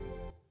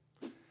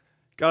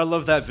Gotta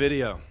love that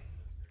video.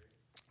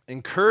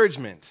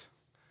 Encouragement.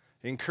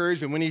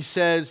 Encouragement. When he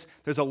says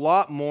there's a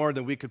lot more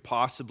than we could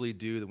possibly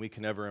do, than we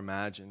can ever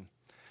imagine.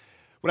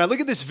 When I look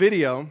at this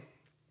video,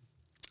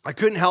 I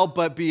couldn't help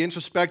but be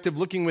introspective,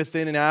 looking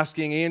within and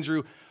asking,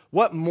 Andrew,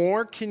 what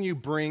more can you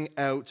bring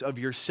out of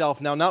yourself?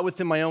 Now, not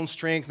within my own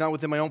strength, not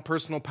within my own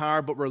personal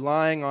power, but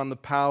relying on the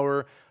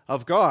power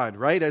of God,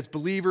 right? As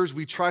believers,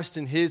 we trust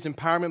in his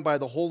empowerment by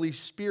the Holy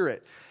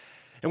Spirit.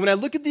 And when I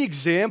look at the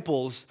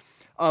examples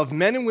of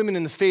men and women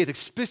in the faith,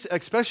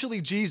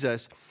 especially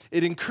Jesus,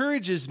 it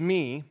encourages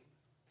me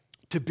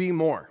to be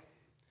more.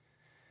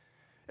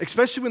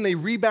 Especially when they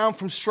rebound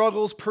from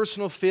struggles,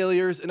 personal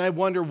failures, and I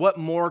wonder what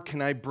more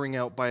can I bring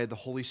out by the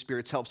Holy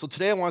Spirit's help. So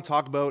today I want to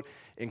talk about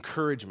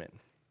encouragement.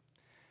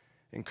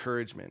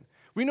 Encouragement.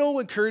 We know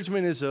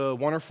encouragement is a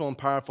wonderful and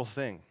powerful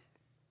thing.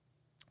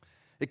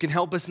 It can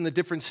help us in the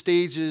different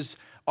stages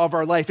of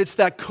our life. It's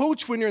that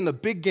coach when you're in the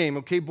big game,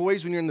 okay,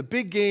 boys? When you're in the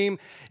big game,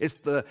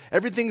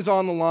 everything's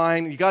on the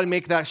line. You got to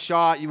make that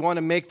shot. You want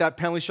to make that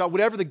penalty shot.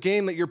 Whatever the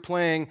game that you're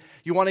playing,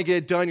 you want to get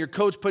it done. Your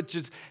coach puts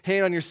his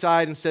hand on your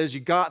side and says,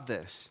 you got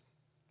this.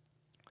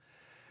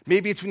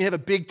 Maybe it's when you have a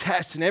big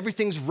test and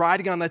everything's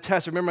riding on that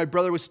test. I remember my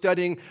brother was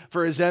studying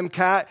for his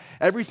MCAT.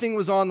 Everything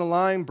was on the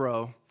line,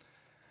 bro.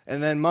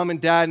 And then mom and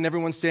dad and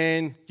everyone's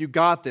saying, you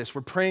got this. We're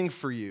praying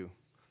for you.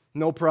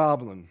 No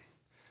problem.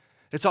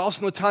 It's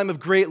also in the time of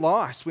great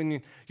loss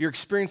when you're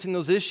experiencing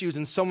those issues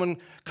and someone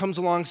comes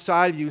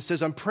alongside of you and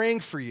says, I'm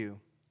praying for you.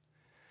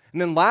 And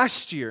then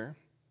last year,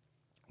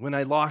 when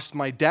I lost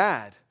my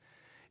dad,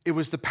 it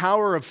was the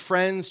power of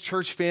friends,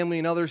 church family,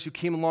 and others who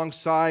came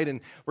alongside and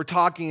were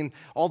talking and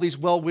all these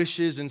well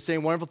wishes and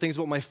saying wonderful things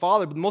about my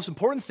father. But the most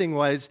important thing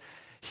was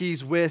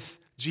he's with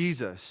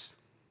Jesus.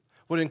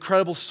 What an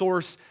incredible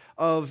source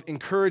of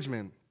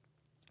encouragement.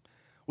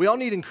 We all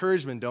need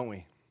encouragement, don't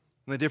we?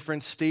 In the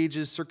different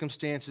stages,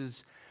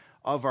 circumstances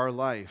of our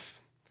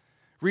life.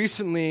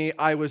 Recently,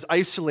 I was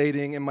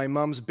isolating in my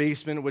mom's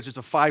basement, which is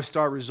a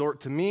 5-star resort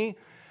to me,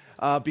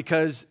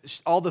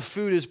 because all the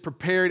food is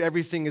prepared,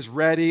 everything is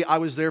ready. I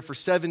was there for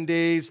 7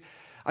 days.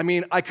 I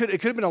mean, it could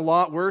have been a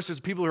lot worse. There's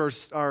people who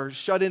are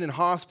shut in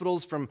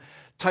hospitals from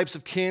types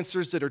of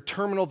cancers that are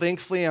terminal.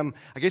 Thankfully, I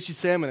guess you'd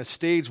say I'm in a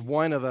stage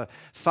 1 of a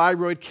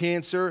thyroid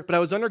cancer, but I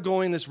was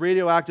undergoing this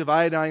radioactive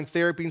iodine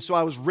therapy, and so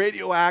I was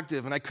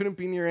radioactive, and I couldn't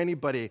be near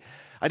anybody.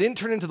 I didn't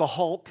turn into the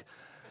Hulk,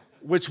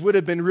 which would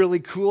have been really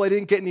cool. I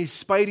didn't get any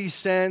spidey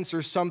sense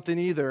or something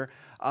either,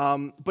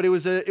 but it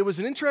was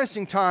an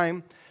interesting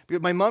time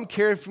because my mom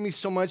cared for me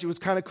so much. It was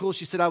kind of cool.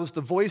 She said I was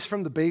the voice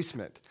from the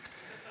basement,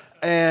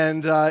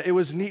 and it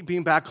was neat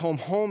being back home.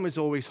 Home is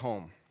always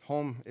home.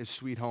 Home is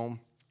sweet home.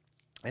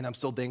 And I'm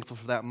so thankful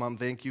for that, Mom.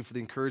 Thank you for the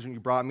encouragement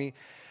you brought me.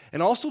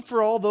 And also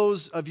for all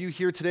those of you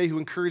here today who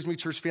encouraged me,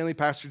 church family,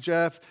 Pastor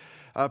Jeff,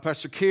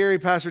 Pastor Carey,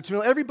 Pastor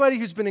Tamil, everybody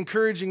who's been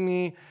encouraging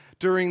me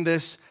during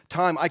this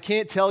time. I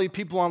can't tell you,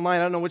 people online,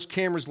 I don't know which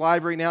camera's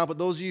live right now, but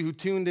those of you who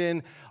tuned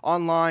in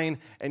online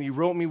and you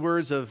wrote me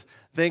words of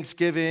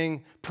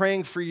thanksgiving,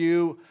 praying for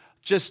you,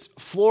 just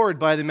floored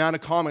by the amount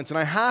of comments. And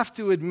I have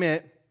to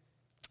admit,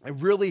 I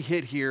really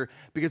hit here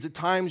because at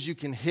times you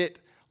can hit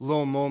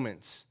low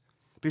moments.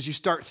 Because you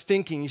start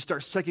thinking, you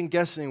start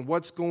second-guessing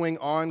what's going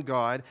on,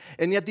 God.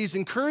 And yet these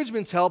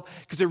encouragements help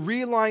because it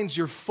realigns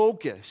your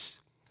focus.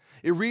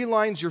 It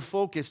realigns your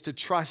focus to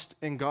trust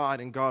in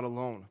God and God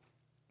alone.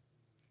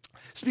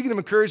 Speaking of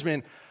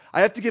encouragement,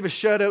 I have to give a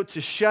shout-out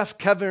to Chef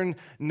Kevin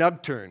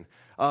Nugturn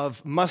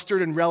of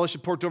Mustard and Relish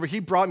at Port Dover. He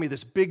brought me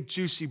this big,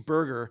 juicy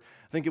burger.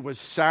 I think it was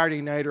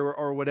Saturday night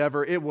or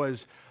whatever. It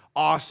was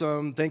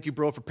awesome. Thank you,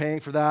 bro, for paying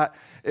for that.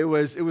 It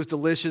was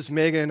delicious.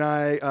 Megan and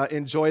I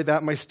enjoyed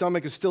that. My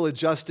stomach is still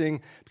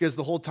adjusting because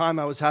the whole time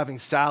I was having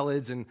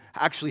salads and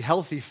actually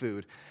healthy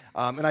food.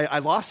 And I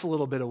lost a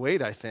little bit of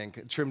weight, I think.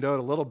 It trimmed out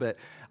a little bit.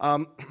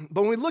 But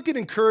when we look at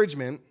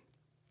encouragement,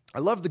 I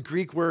love the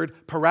Greek word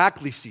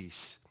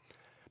paraklesis.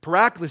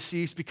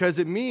 Paraklesis because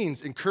it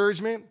means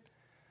encouragement,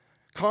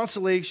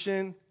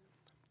 consolation,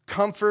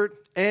 comfort,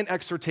 and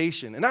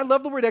exhortation. And I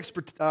love the word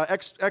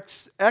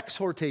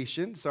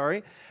exhortation,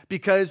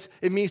 because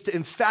it means to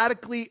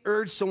emphatically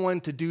urge someone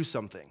to do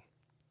something.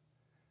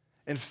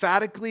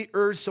 Emphatically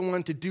urge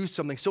someone to do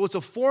something. So it's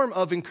a form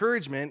of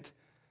encouragement,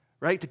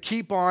 right? To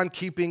keep on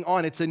keeping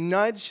on. It's a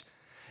nudge.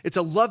 It's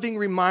a loving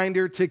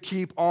reminder to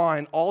keep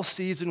on all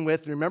season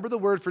with. And remember the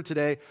word for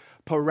today,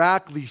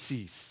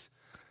 paraklesis.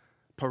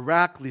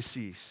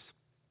 Paraklesis.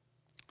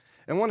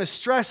 I want to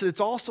stress that it's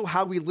also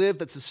how we live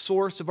that's the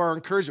source of our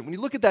encouragement. When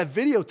you look at that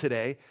video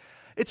today,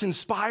 it's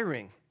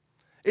inspiring.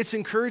 It's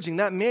encouraging.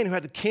 That man who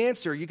had the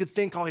cancer, you could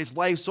think, oh, his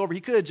life's over.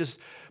 He could have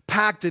just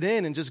packed it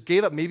in and just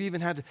gave up, maybe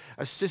even had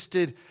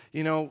assisted,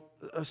 a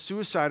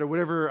suicide or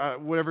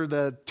whatever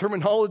the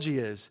terminology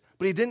is.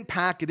 But he didn't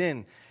pack it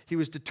in. He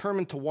was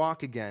determined to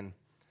walk again.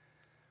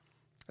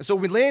 And so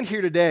when we land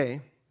here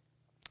today,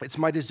 it's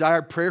my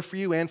desired prayer for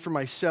you and for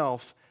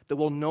myself that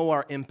we'll know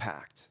our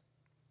impact.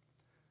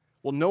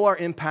 We'll know our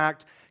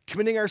impact,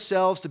 committing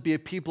ourselves to be a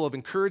people of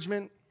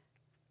encouragement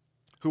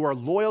who are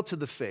loyal to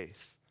the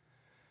faith,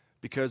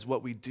 because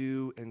what we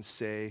do and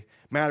say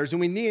matters. And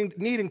we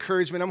need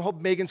encouragement. I'm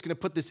hoping Megan's going to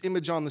put this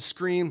image on the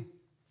screen.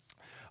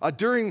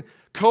 During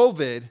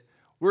COVID,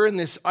 we're in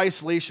this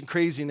isolation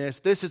craziness.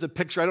 This is a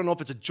picture. I don't know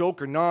if it's a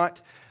joke or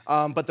not,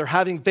 but they're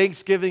having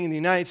Thanksgiving in the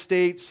United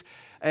States.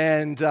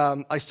 And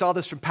I saw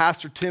this from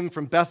Pastor Tim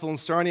from Bethel and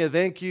Sarnia.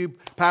 Thank you,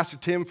 Pastor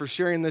Tim, for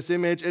sharing this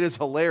image. It is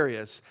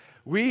hilarious.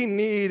 We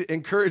need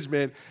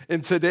encouragement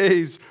in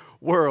today's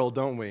world,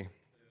 don't we?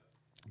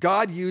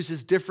 God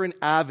uses different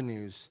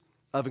avenues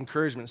of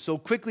encouragement. So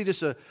quickly,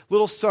 just a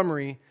little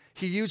summary.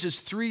 He uses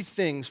three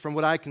things from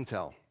what I can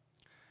tell: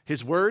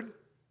 His Word,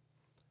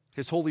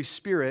 His Holy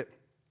Spirit,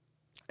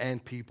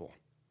 and people,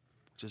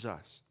 which is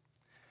us.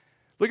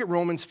 Look at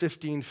Romans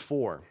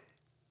 15:4.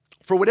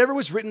 For whatever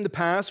was written in the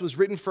past was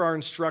written for our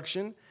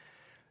instruction,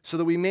 so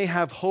that we may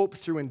have hope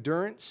through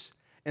endurance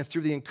and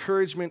through the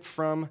encouragement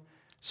from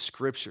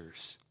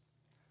Scriptures.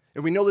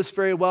 And we know this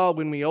very well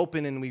when we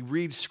open and we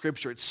read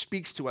Scripture. It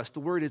speaks to us. The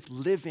Word is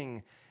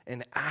living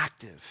and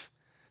active.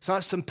 It's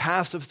not some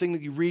passive thing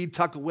that you read,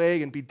 tuck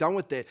away, and be done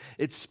with it.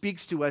 It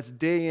speaks to us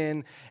day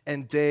in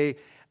and day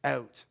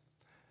out.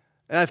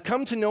 And I've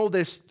come to know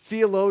this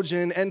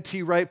theologian,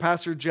 N.T. Wright.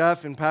 Pastor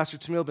Jeff and Pastor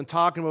Tamil have been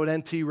talking about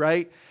N.T.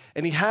 Wright,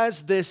 and he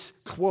has this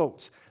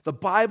quote: "The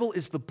Bible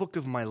is the book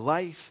of my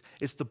life.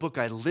 It's the book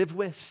I live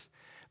with,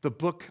 the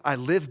book I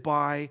live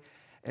by,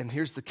 and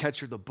here's the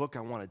catcher, the book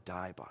I want to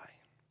die by."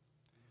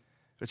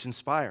 It's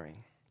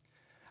inspiring.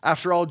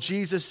 After all,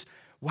 Jesus,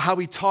 how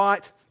he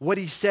taught, what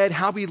he said,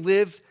 how he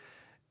lived,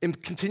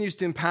 continues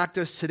to impact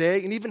us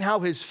today, and even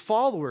how his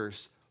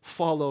followers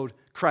followed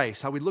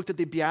Christ, how we looked at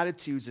the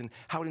Beatitudes and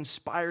how it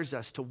inspires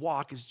us to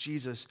walk as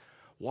Jesus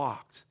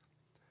walked.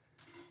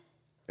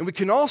 And we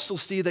can also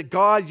see that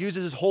God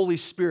uses his Holy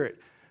Spirit.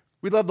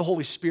 We love the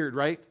Holy Spirit,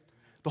 right?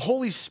 The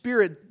Holy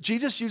Spirit,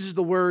 Jesus uses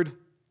the word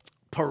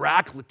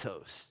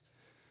parakletos.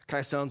 Kind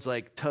of sounds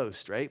like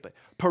toast, right? But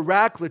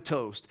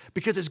parakletos,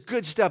 because it's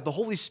good stuff. The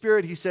Holy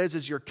Spirit, he says,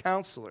 is your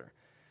counselor.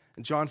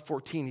 In John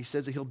 14, he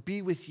says that he'll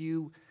be with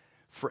you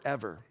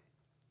forever.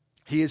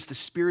 He is the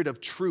Spirit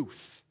of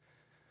truth.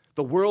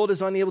 The world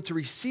is unable to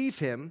receive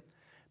him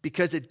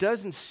because it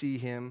doesn't see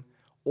him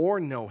or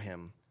know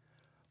him.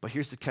 But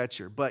here's the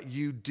catcher: but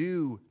you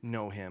do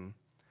know him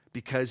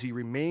because he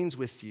remains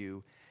with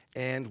you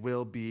and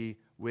will be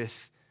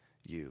with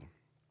you.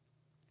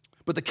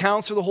 But the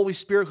Counselor, the Holy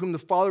Spirit, whom the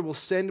Father will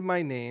send in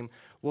my name,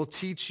 will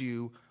teach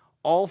you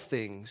all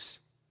things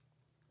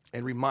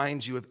and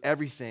remind you of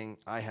everything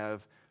I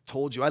have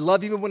told you. I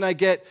love even when I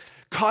get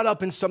caught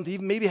up in something,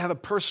 even maybe have a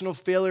personal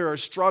failure or a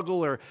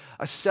struggle or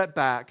a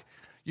setback,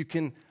 you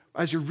can,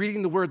 as you're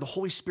reading the Word, the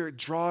Holy Spirit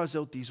draws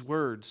out these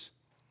words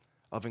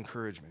of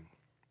encouragement.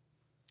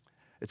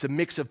 It's a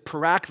mix of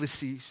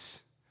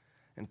paraklesis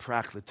and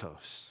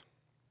parakletos.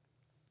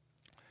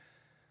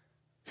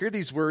 Hear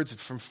these words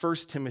from 1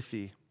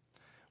 Timothy,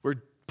 where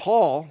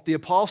Paul, the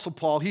Apostle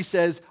Paul, he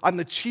says, "I'm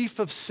the chief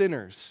of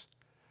sinners.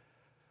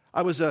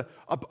 I was a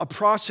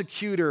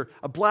prosecutor,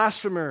 a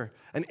blasphemer,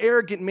 an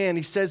arrogant man."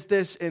 He says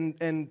this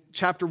in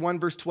chapter 1,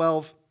 verse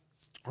 12,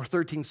 or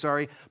 13,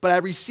 sorry. "But I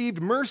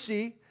received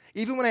mercy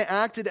even when I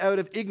acted out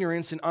of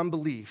ignorance and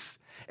unbelief.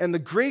 And the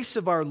grace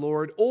of our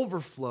Lord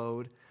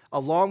overflowed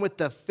along with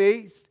the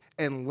faith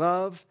and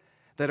love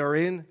that are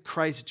in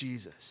Christ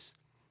Jesus."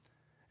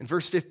 In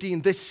verse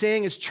 15, "This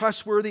saying is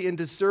trustworthy and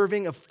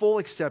deserving of full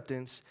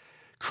acceptance.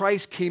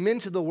 Christ came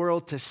into the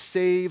world to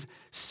save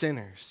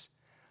sinners,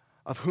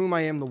 of whom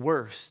I am the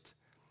worst.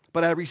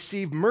 But I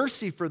received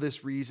mercy for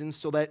this reason,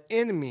 so that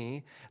in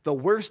me, the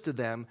worst of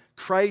them,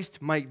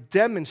 Christ might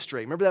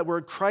demonstrate." Remember that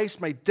word,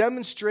 Christ might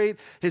demonstrate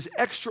his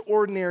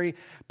extraordinary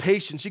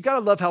patience. You got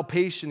to love how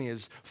patient he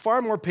is.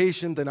 Far more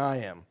patient than I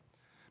am.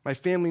 My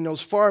family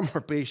knows far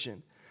more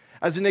patient.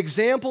 "As an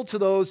example to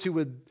those who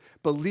would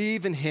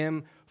believe in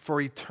him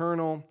for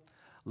eternal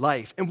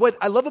life." And what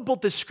I love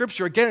about this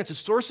scripture, again, it's a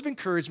source of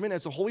encouragement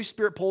as the Holy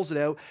Spirit pulls it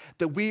out,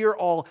 that we are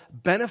all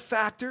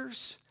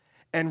benefactors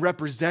and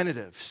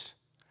representatives.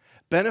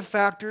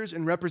 Benefactors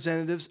and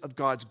representatives of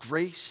God's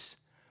grace,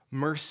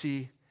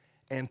 mercy,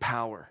 and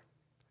power.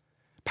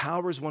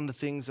 Power is one of the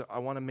things that I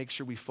want to make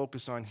sure we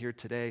focus on here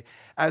today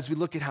as we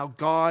look at how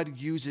God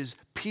uses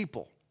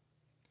people.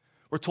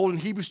 We're told in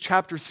Hebrews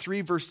chapter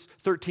 3, verse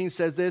 13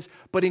 says this: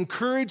 "But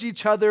encourage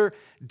each other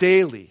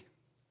daily."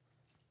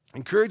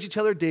 Encourage each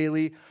other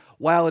daily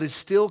while it is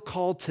still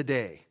called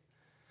today,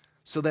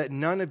 so that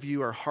none of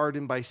you are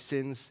hardened by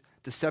sin's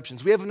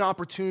deceptions. We have an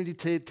opportunity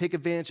to take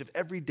advantage of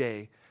every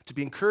day to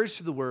be encouraged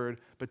through the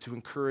Word, but to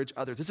encourage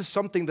others. This is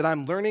something that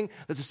I'm learning.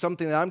 This is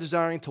something that I'm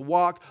desiring to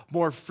walk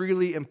more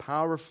freely and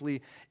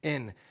powerfully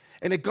in.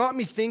 And it got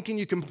me thinking,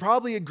 you can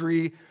probably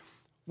agree,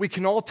 we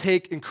can all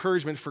take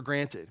encouragement for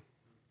granted.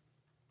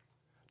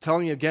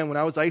 Telling you again, when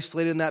I was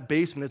isolated in that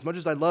basement, as much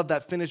as I love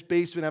that finished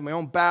basement, I have my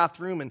own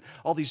bathroom and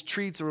all these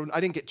treats, or I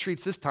didn't get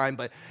treats this time,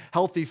 but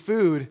healthy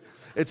food,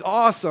 it's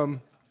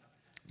awesome.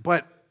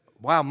 But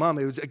wow, Mom,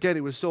 it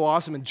was so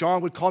awesome. And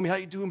John would call me, how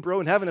you doing, bro?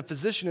 And having a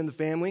physician in the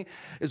family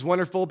is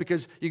wonderful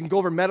because you can go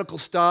over medical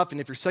stuff, and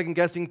if you're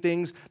second-guessing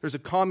things, there's a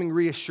calming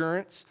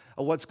reassurance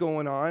of what's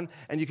going on,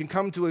 and you can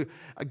come to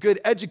a good,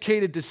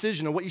 educated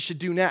decision on what you should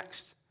do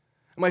next.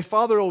 And my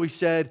father always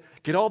said,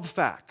 get all the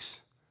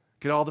facts,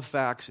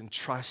 and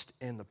trust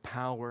in the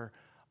power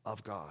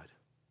of God.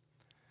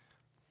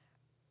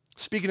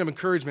 Speaking of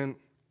encouragement,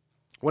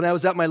 when I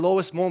was at my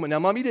lowest moment, now,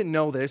 Mommy didn't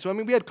know this. So,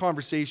 we had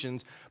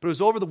conversations, but it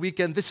was over the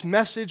weekend. This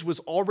message was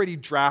already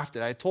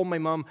drafted. I told my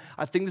mom,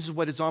 I think this is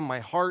what is on my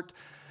heart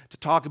to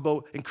talk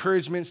about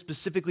encouragement,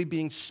 specifically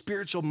being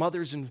spiritual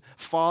mothers and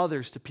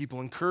fathers to people,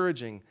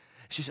 encouraging.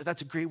 She said,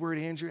 that's a great word,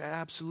 Andrew,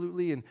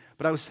 absolutely.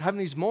 But I was having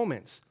these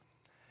moments.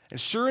 And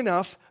sure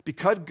enough,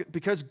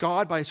 because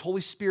God, by his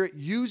Holy Spirit,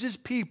 uses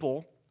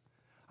people,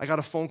 I got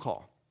a phone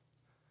call.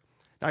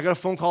 Now, I got a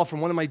phone call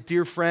from one of my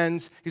dear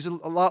friends. He's a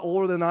lot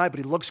older than I, but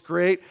he looks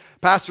great.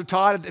 Pastor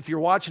Todd, if you're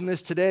watching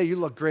this today, you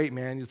look great,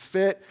 man. You're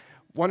fit,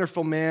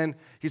 wonderful man.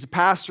 He's a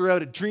pastor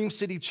out at Dream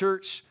City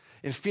Church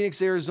in Phoenix,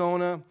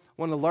 Arizona,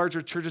 one of the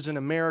larger churches in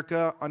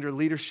America under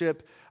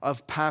leadership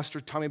of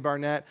Pastor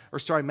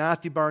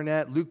Matthew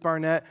Barnett, Luke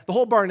Barnett, the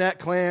whole Barnett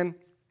clan.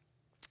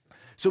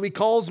 So he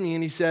calls me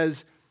and he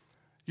says,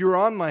 you're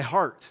on my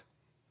heart.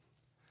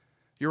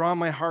 You're on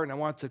my heart, and I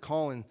want to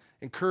call and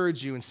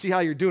encourage you and see how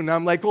you're doing. And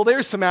I'm like, well,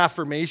 there's some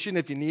affirmation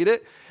if you need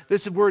it.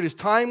 This word is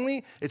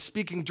timely. It's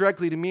speaking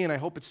directly to me, and I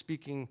hope it's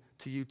speaking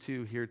to you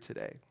too here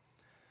today.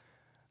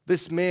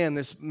 This man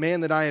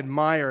that I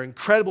admire,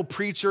 incredible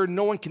preacher,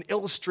 no one can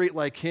illustrate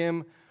like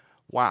him.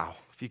 Wow.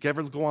 If you could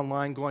ever go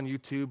online, go on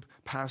YouTube,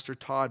 Pastor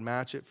Todd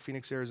Matchett,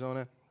 Phoenix,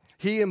 Arizona.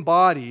 He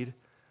embodied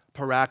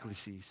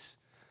paraklesis.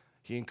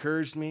 He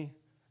encouraged me,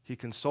 he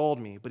consoled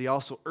me, but he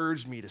also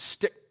urged me to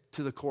stick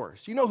to the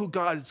course. You know who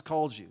God has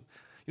called you.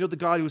 You know the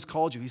God who has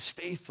called you. He's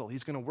faithful.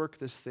 He's going to work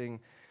this thing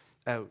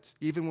out,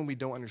 even when we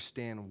don't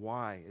understand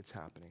why it's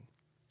happening.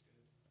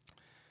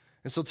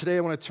 And so today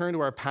I want to turn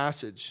to our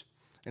passage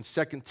in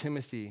 2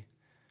 Timothy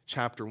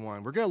chapter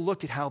 1. We're going to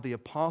look at how the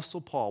Apostle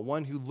Paul,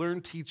 one who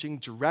learned teaching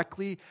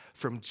directly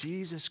from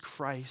Jesus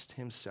Christ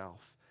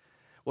himself,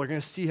 we're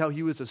going to see how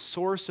he was a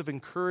source of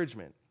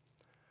encouragement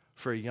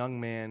for a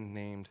young man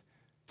named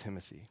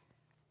Timothy.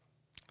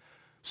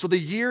 So the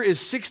year is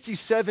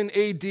 67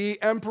 AD.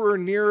 Emperor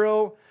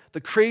Nero, the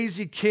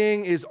crazy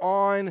king, is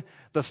on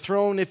the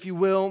throne, if you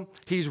will.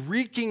 He's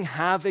wreaking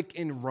havoc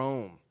in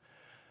Rome.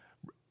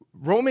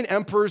 Roman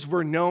emperors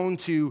were known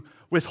to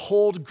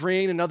withhold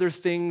grain and other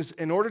things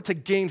in order to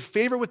gain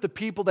favor with the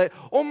people that,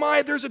 oh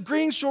my, there's a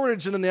grain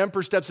shortage. And then the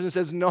emperor steps in and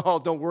says, no,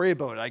 don't worry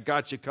about it. I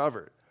got you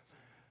covered.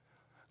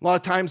 A lot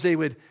of times they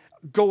would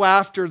go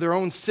after their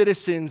own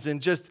citizens and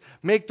just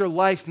make their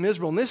life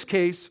miserable. In this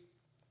case,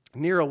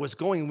 Nero was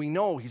going, we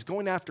know, he's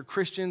going after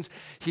Christians.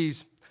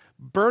 He's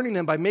burning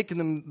them by making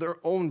them their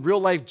own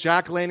real-life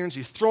jack-o'-lanterns.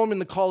 He's throwing them in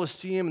the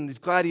Colosseum, and these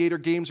gladiator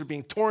games are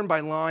being torn by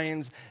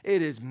lions.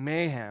 It is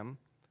mayhem.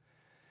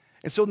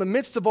 And so in the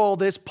midst of all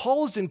this,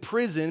 Paul is in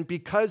prison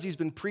because he's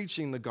been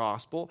preaching the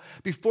gospel.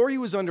 Before he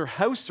was under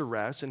house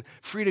arrest and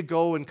free to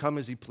go and come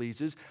as he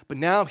pleases, but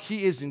now he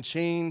is in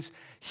chains.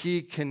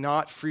 He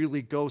cannot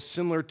freely go,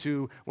 similar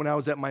to when I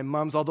was at my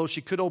mom's, although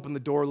she could open the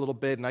door a little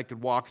bit and I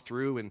could walk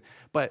through.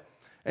 But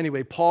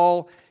anyway,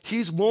 Paul,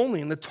 he's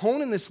lonely. And the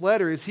tone in this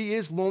letter is he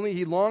is lonely.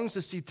 He longs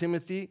to see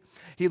Timothy.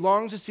 He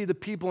longs to see the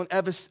people in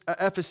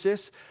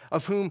Ephesus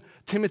of whom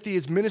Timothy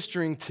is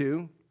ministering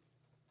to.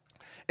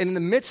 And in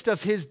the midst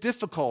of his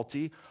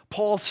difficulty,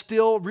 Paul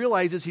still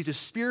realizes he's a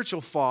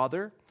spiritual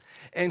father,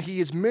 and he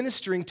is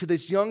ministering to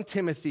this young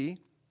Timothy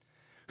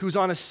who's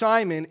on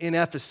assignment in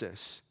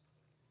Ephesus.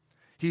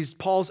 He's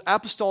Paul's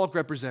apostolic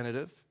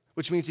representative,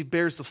 which means he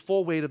bears the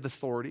full weight of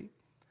authority.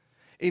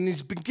 And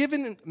he's been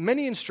given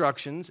many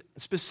instructions,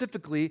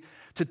 specifically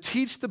to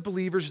teach the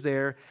believers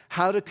there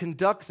how to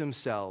conduct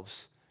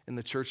themselves in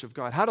the church of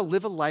God, how to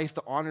live a life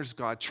that honors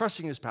God,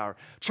 trusting his power,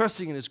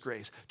 trusting in his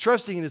grace,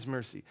 trusting in his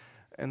mercy,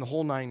 and the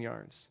whole 9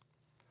 yards.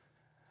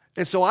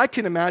 And so I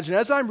can imagine,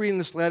 as I'm reading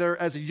this letter,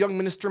 as a young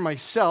minister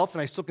myself,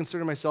 and I still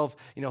consider myself,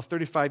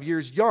 35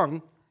 years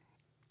young,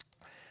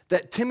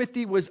 that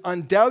Timothy was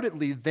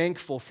undoubtedly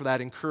thankful for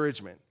that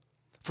encouragement,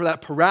 for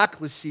that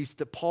paraklesis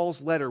that Paul's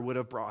letter would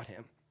have brought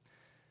him.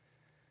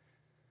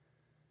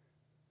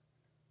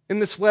 In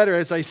this letter,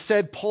 as I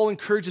said, Paul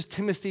encourages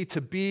Timothy to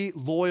be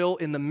loyal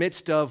in the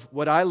midst of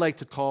what I like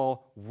to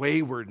call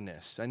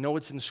waywardness. I know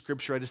it's in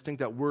Scripture. I just think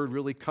that word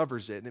really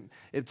covers it.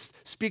 It's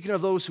speaking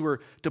of those who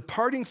are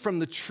departing from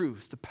the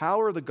truth, the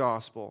power of the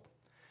gospel,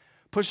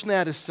 pushing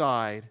that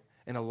aside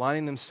and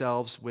aligning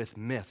themselves with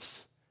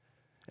myths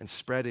and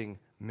spreading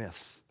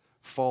myths,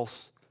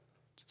 false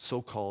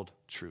so-called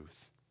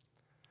truth.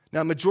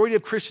 Now, majority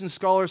of Christian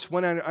scholars, from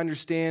what I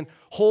understand,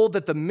 hold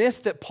that the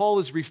myth that Paul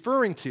is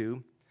referring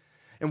to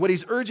and what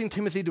he's urging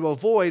Timothy to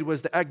avoid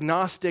was the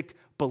agnostic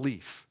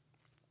belief.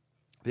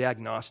 The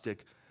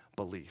agnostic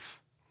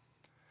belief.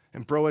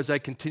 And bro, as I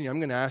continue, I'm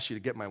going to ask you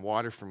to get my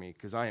water for me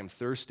because I am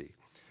thirsty.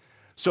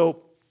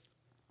 So,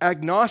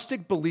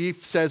 agnostic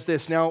belief says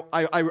this. Now,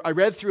 I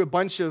read through a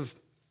bunch of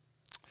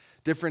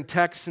different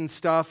texts and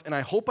stuff, and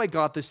I hope I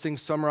got this thing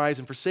summarized,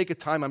 and for sake of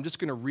time, I'm just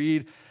going to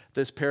read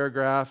this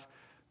paragraph.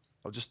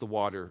 Oh, just the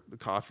water. The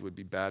coffee would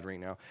be bad right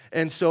now.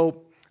 And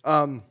so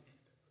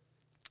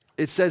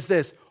it says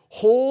this: they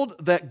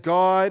hold that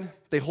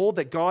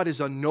God is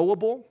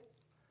unknowable,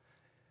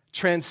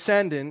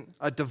 transcendent,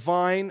 a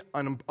divine,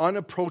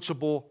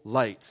 unapproachable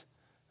light.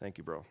 Thank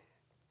you, bro.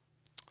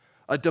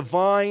 A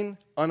divine,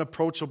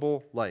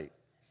 unapproachable light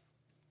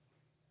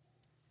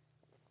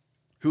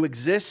who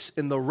exists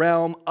in the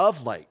realm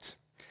of light.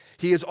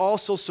 He is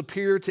also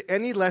superior to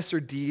any lesser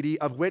deity,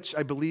 of which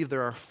I believe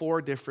there are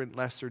 4 different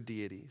lesser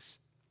deities.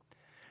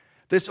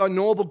 This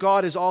unknowable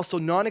God is also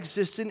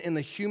non-existent in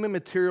the human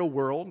material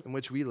world in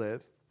which we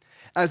live,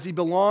 as he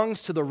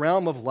belongs to the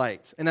realm of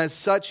light. And as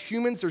such,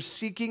 humans are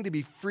seeking to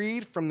be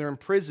freed from their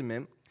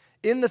imprisonment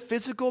in the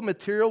physical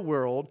material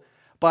world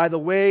by the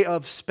way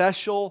of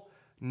special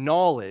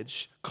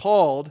knowledge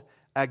called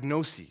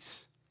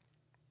agnosis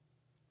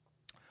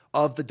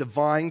of the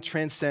divine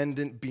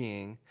transcendent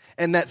being,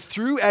 and that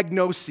through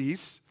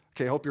agnosis,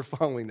 okay, I hope you're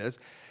following this,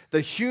 the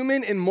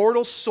human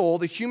immortal soul,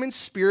 the human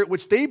spirit,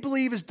 which they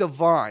believe is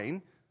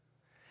divine,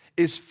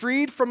 is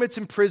freed from its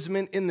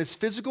imprisonment in this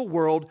physical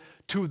world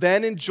to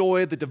then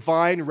enjoy the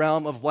divine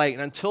realm of light.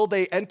 And until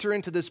they enter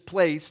into this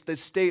place,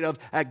 this state of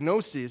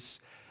agnosis,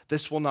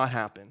 this will not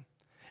happen.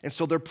 And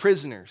so they're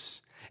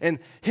prisoners. And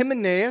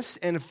Hymenaeus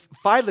and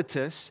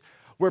Philetus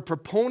were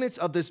proponents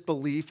of this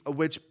belief, of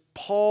which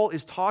Paul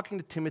is talking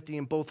to Timothy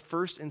in both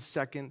 1st and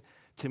 2nd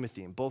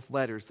Timothy, in both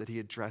letters that he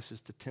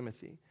addresses to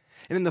Timothy.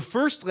 And in the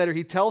first letter,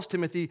 he tells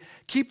Timothy,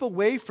 keep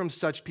away from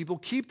such people,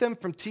 keep them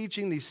from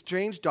teaching these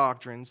strange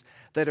doctrines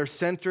that are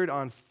centered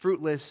on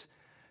fruitless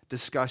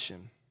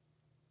discussion.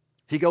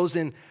 He goes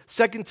in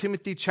 2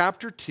 Timothy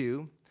chapter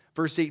 2,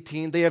 verse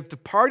 18, they have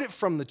departed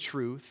from the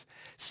truth,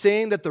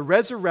 saying that the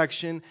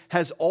resurrection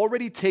has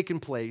already taken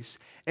place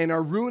and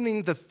are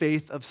ruining the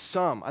faith of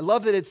some. I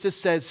love that it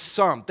just says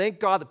some. Thank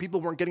God that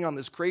people weren't getting on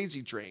this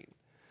crazy train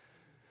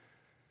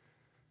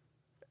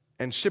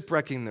and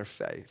shipwrecking their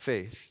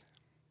faith.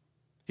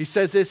 He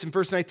says this in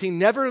verse 19,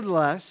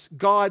 nevertheless,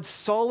 God's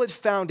solid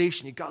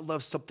foundation, God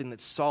loves something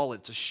that's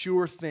solid, it's a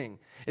sure thing.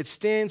 It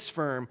stands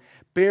firm,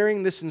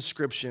 bearing this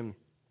inscription,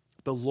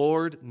 the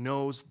Lord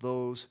knows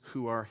those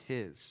who are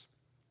his.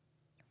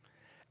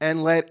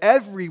 And let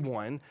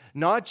everyone,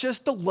 not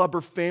just the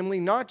Lubber family,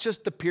 not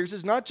just the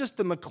Pierces, not just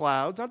the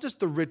McLeods, not just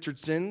the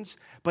Richardsons,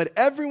 but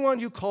everyone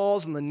who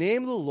calls on the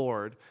name of the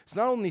Lord is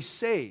not only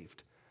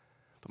saved,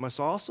 but must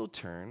also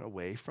turn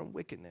away from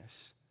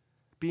wickedness,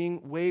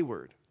 being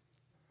wayward.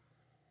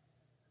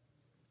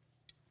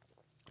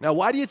 Now,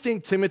 why do you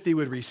think Timothy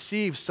would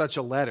receive such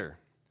a letter?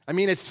 I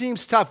mean, it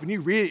seems tough. When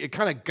you read it, it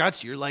kind of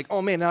guts you. You're like,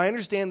 oh man, now I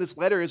understand this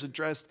letter is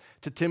addressed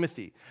to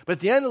Timothy. But at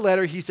the end of the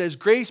letter, he says,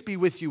 grace be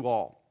with you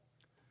all.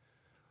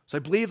 So I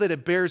believe that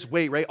it bears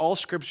weight, right? All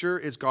scripture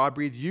is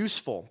God-breathed,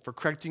 useful for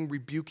correcting,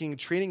 rebuking,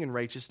 training in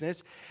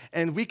righteousness.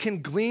 And we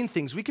can glean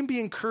things. We can be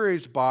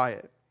encouraged by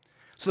it.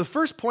 So the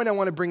first point I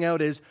want to bring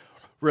out is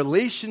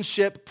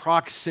relationship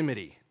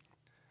proximity.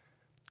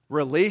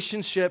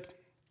 Relationship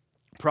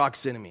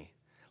proximity.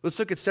 Let's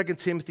look at 2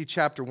 Timothy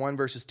chapter 1,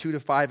 verses 2 to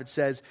 5. It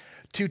says,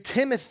 to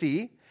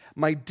Timothy,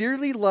 my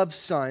dearly loved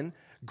son,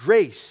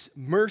 grace,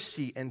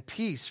 mercy, and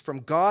peace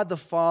from God the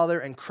Father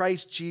and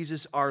Christ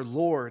Jesus our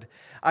Lord.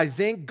 I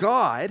thank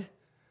God,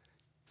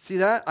 see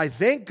that? I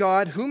thank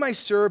God whom I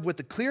serve with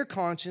a clear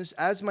conscience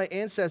as my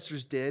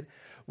ancestors did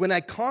when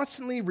I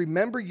constantly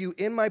remember you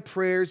in my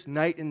prayers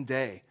night and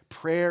day.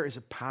 Prayer is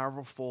a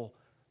powerful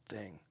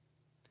thing.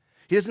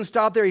 He doesn't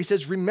stop there. He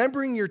says,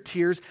 remembering your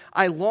tears,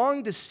 I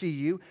long to see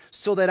you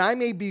so that I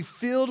may be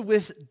filled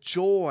with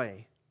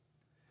joy.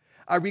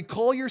 I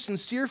recall your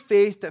sincere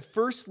faith that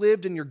first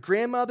lived in your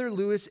grandmother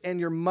Lois and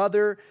your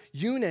mother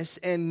Eunice,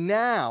 and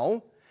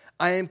now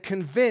I am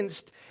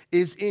convinced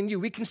is in you.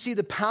 We can see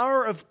the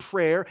power of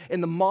prayer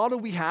and the model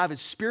we have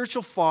as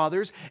spiritual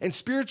fathers and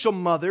spiritual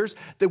mothers,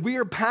 that we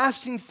are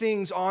passing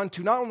things on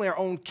to not only our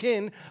own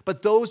kin,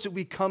 but those that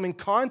we come in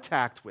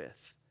contact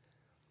with.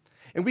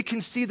 And we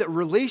can see that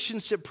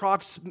relationship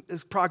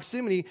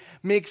proximity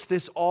makes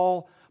this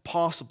all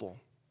possible.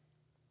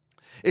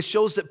 It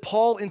shows that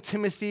Paul and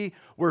Timothy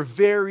were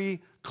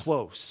very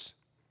close.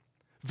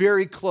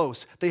 Very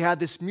close. They had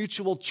this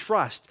mutual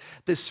trust,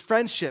 this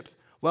friendship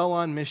well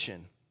on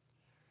mission.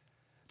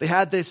 They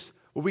had this,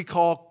 what we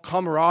call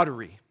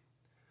camaraderie.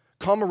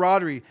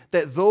 Camaraderie,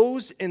 that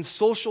those in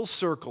social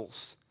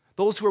circles,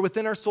 those who are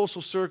within our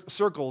social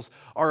circles,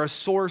 are a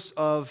source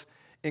of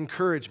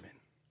encouragement.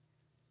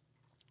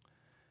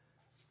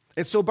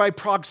 And so by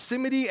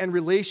proximity and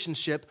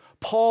relationship,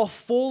 Paul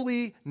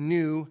fully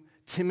knew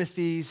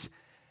Timothy's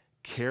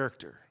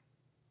character.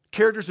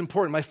 Character is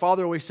important. My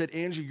father always said,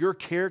 Andrew, your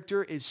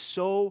character is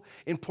so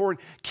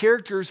important.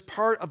 Character is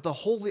part of the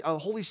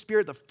Holy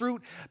Spirit, the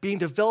fruit being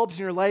developed in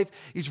your life.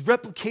 He's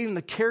replicating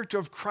the character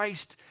of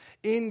Christ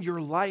in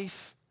your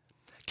life.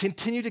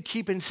 Continue to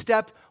keep in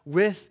step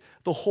with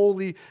the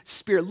Holy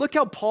Spirit. Look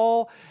how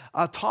Paul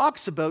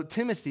talks about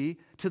Timothy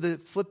to the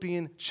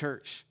Philippian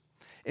church.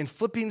 in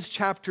Philippians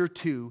chapter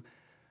 2,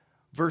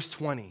 verse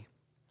 20.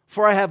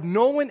 For I have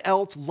no one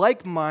else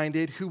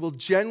like-minded who will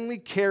genuinely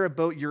care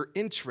about your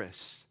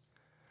interests.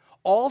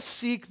 All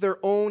seek their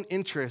own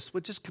interests,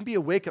 which just can be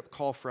a wake-up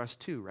call for us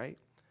too, right?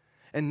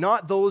 And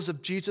not those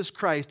of Jesus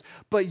Christ.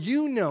 But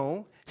you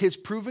know his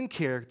proven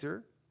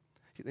character,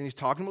 and he's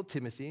talking about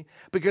Timothy,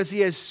 because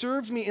he has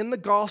served me in the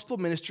gospel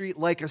ministry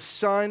like a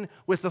son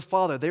with a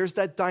father. There's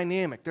that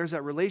dynamic. There's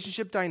that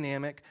relationship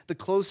dynamic, the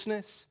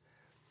closeness.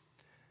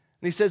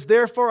 And he says,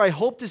 therefore, I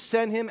hope to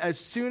send him as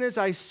soon as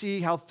I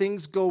see how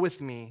things go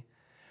with me.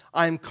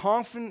 I am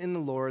confident in the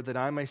Lord that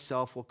I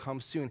myself will come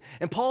soon.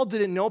 And Paul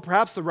didn't know.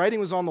 Perhaps the writing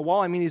was on the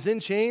wall. I mean, he's in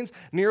chains.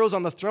 Nero's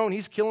on the throne.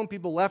 He's killing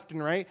people left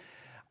and right.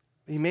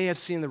 He may have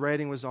seen the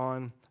writing was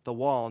on the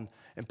wall.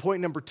 And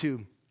point number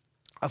 2,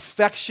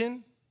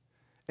 affection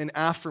and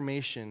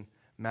affirmation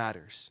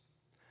matters.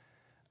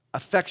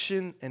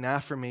 Affection and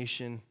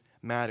affirmation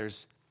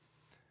matters.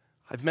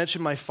 I've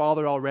mentioned my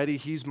father already.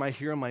 He's my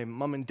hero. My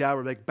mom and dad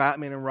were like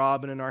Batman and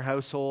Robin in our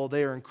household.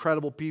 They are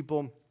incredible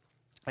people.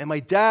 And my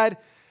dad,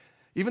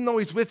 even though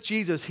he's with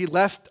Jesus, he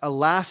left a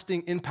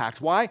lasting impact.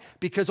 Why?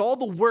 Because all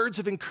the words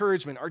of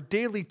encouragement, our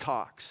daily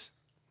talks,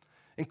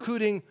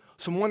 including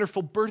some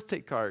wonderful birthday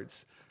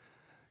cards,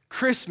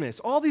 Christmas,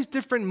 all these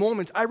different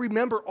moments, I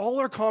remember all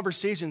our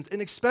conversations,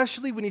 and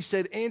especially when he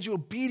said, Andrew,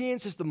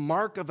 obedience is the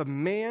mark of a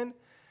man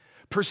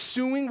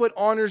pursuing what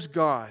honors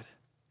God,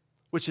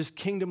 which is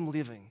kingdom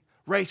living,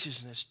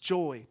 righteousness,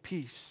 joy,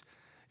 peace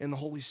in the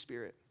Holy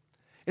Spirit.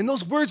 And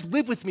those words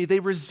live with me. They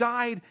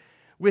reside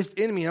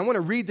within me. And I want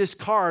to read this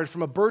card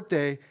from a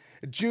birthday,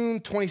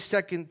 June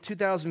 22nd,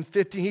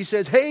 2015. He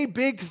says, hey,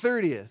 big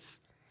 30th,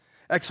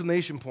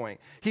 exclamation point.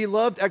 He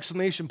loved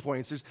exclamation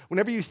points.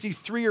 Whenever you see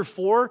 3 or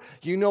 4,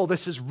 you know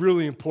this is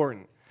really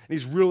important. And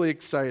he's really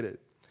excited.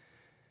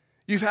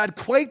 You've had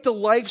quite the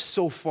life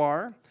so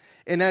far.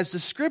 And as the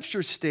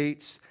scripture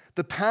states,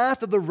 the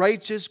path of the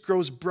righteous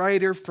grows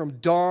brighter from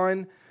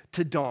dawn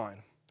to dawn.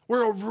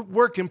 We're a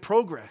work in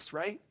progress,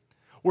 right?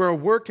 We're a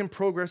work in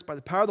progress by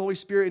the power of the Holy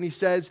Spirit. And he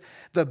says,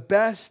 the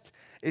best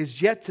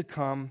is yet to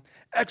come,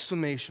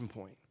 exclamation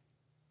point,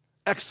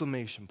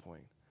 exclamation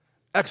point,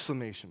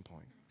 exclamation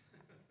point,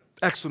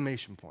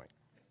 exclamation point.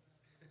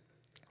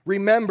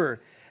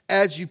 Remember,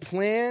 as you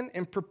plan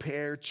and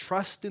prepare,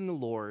 trust in the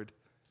Lord,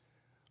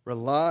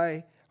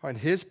 rely on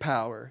his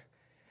power,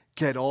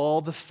 get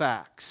all the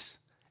facts,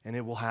 and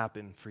it will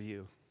happen for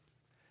you.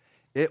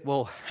 It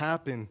will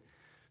happen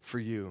for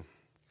you.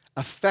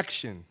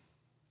 Affection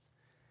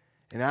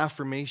and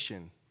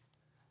affirmation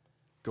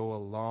go a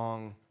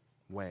long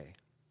way.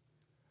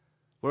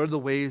 What are the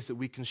ways that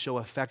we can show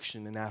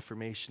affection and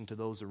affirmation to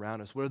those around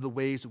us? What are the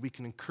ways that we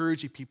can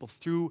encourage people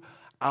through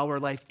our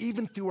life,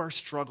 even through our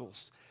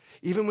struggles?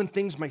 Even when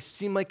things might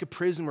seem like a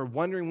prison, we're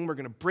wondering when we're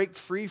going to break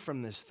free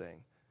from this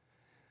thing.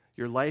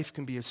 Your life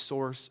can be a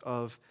source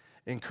of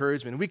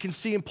encouragement. We can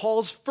see in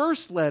Paul's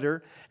first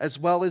letter, as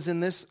well as in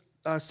this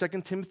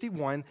 2 Timothy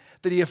 1,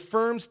 that he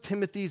affirms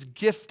Timothy's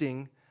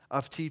gifting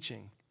of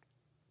teaching.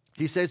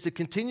 He says to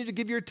continue to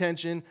give your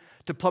attention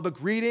to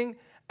public reading,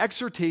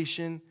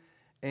 exhortation,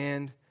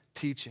 and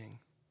teaching.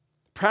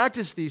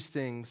 Practice these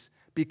things,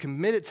 be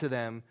committed to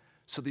them,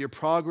 so that your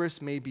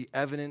progress may be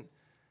evident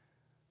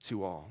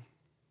to all.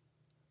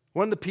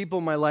 One of the people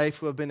in my life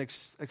who have been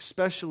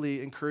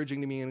especially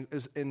encouraging to me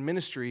in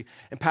ministry,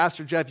 and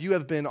Pastor Jeff, you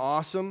have been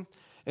awesome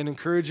in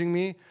encouraging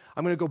me.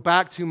 I'm going to go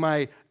back to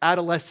my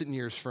adolescent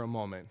years for a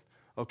moment.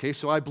 Okay,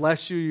 so I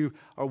bless you. You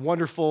are a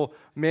wonderful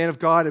man of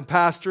God and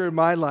pastor in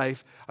my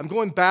life. I'm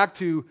going back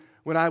to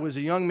when I was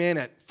a young man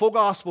at Full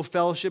Gospel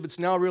Fellowship. It's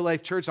now Real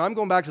Life Church. I'm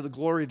going back to the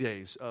glory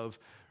days of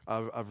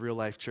Real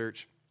Life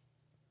Church.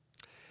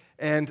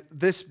 And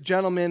this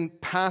gentleman,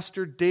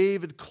 Pastor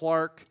David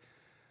Clark,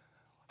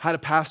 had a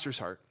pastor's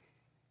heart.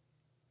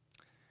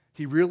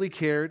 He really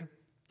cared.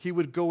 He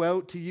would go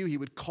out to you. He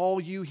would call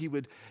you. He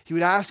would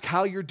ask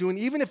how you're doing.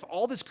 Even if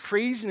all this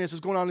craziness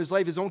was going on in his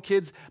life, his own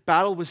kids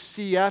battled with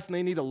CF, and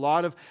they need a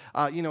lot of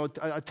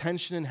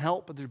attention and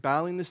help, but they're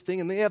battling this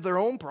thing, and they have their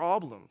own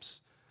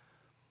problems.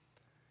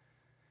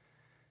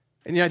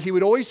 And yet he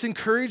would always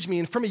encourage me.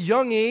 And from a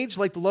young age,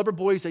 like the Lubber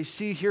Boys I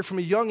see here, from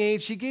a young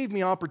age, he gave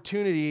me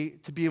opportunity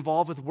to be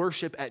involved with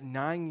worship at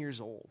 9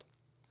 years old.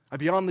 I'd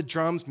be on the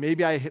drums.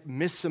 Maybe I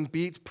missed some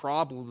beats,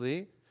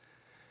 probably.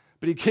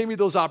 But he gave me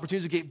those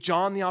opportunities. He gave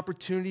John the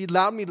opportunity. He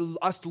allowed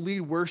us to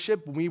lead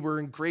worship when we were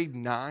in grade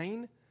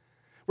 9.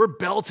 We're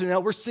belting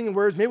out. We're singing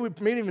words. Maybe we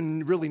didn't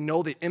even really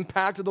know the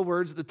impact of the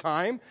words at the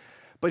time.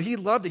 But he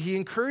loved it. He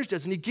encouraged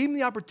us. And he gave me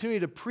the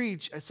opportunity to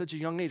preach at such a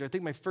young age. I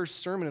think my first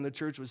sermon in the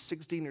church was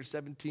 16 or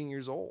 17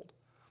 years old.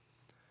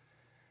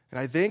 And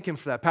I thank him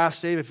for that.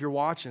 Pastor Dave, if you're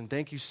watching,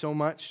 thank you so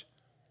much.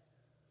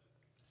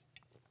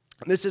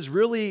 And this is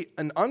really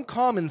an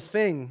uncommon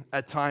thing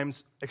at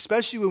times,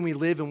 especially when we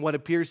live in what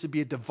appears to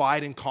be a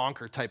divide and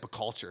conquer type of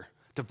culture.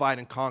 Divide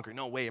and conquer.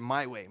 No way,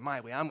 my way,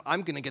 my way.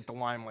 I'm going to get the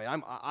limelight.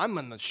 I'm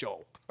on the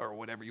show, or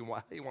whatever you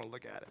want to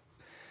look at it.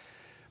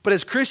 But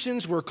as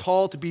Christians, we're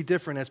called to be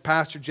different. As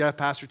Pastor Jeff,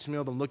 Pastor Tamil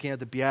have been looking at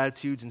the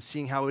Beatitudes and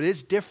seeing how it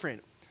is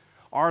different.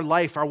 our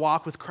life, our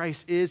walk with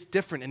Christ is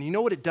different. And you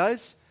know what it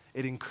does?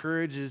 It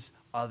encourages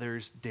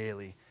others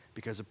daily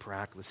because of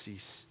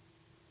paraklesis.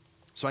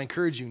 So I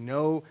encourage you,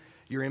 know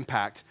your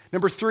impact.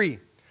 Number 3,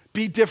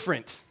 be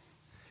different.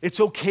 It's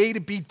okay to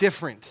be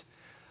different.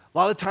 A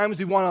lot of times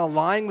we want to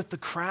align with the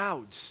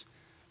crowds.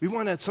 We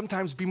want to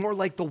sometimes be more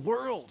like the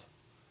world.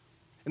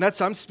 And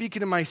I'm speaking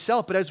to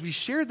myself, but as we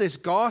share this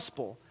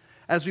gospel,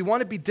 as we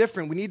want to be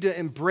different, we need to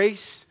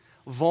embrace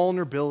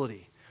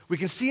vulnerability. We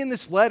can see in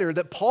this letter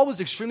that Paul was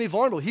extremely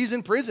vulnerable. He's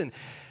in prison.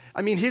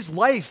 I mean, his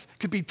life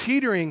could be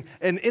teetering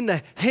and in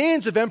the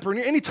hands of Emperor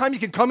Nero. Anytime you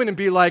can come in and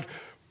be like,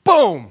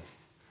 boom,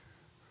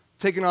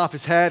 taking off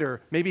his head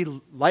or maybe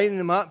lighting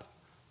him up,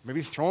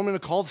 maybe throw him in a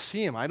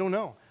Colosseum. I don't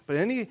know. But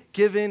at any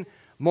given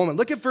moment.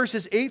 Look at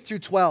verses 8 through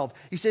 12.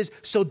 He says,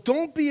 so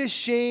don't be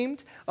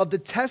ashamed of the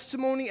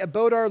testimony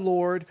about our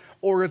Lord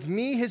or of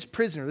me, his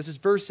prisoner. This is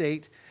verse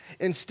 8.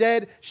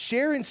 Instead,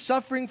 share in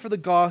suffering for the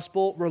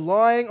gospel,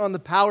 relying on the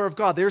power of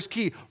God. There's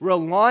key.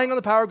 Relying on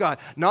the power of God.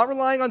 Not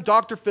relying on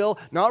Dr. Phil,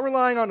 not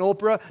relying on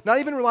Oprah, not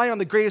even relying on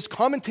the greatest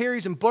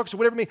commentaries and books or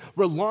whatever it may be.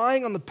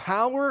 Relying on the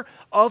power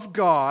of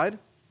God.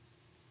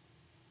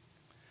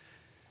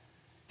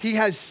 He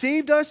has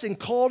saved us and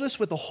called us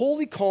with a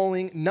holy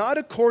calling, not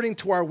according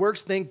to our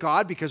works, thank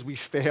God, because we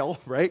fail,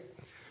 right?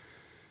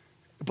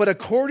 But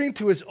according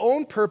to his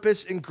own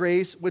purpose and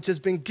grace, which has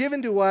been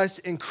given to us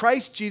in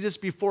Christ Jesus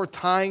before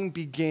time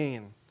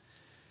began.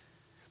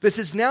 This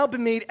has now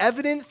been made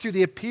evident through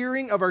the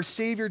appearing of our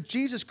Savior,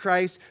 Jesus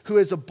Christ, who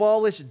has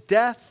abolished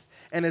death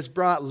and has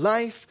brought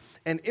life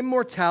and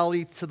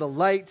immortality to the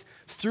light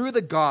through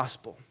the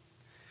gospel.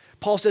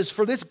 Paul says,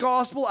 for this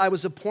gospel I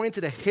was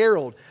appointed a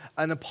herald,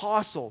 an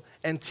apostle,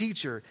 and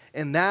teacher,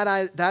 and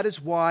that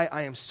is why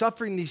I am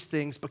suffering these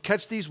things. But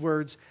catch these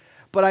words,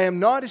 but I am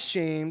not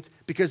ashamed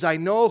because I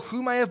know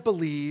whom I have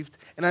believed,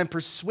 and I'm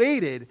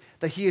persuaded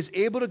that he is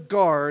able to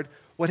guard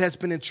what has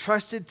been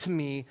entrusted to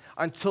me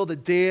until the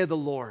day of the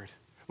Lord.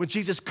 When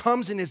Jesus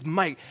comes in his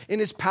might, in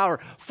his power,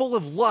 full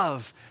of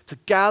love to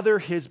gather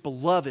his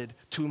beloved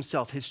to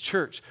himself, his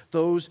church,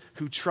 those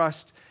who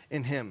trust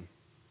in him.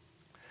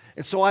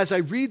 And so as I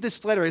read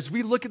this letter, as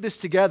we look at this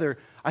together,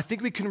 I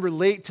think we can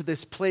relate to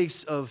this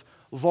place of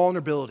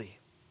vulnerability.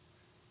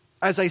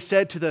 As I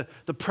said, to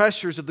the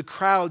pressures of the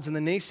crowds and the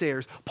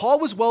naysayers. Paul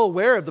was well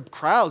aware of the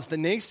crowds, the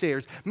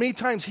naysayers. Many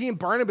times he and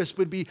Barnabas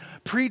would be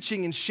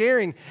preaching and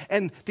sharing,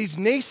 and these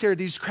naysayers,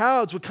 these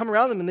crowds would come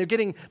around them, and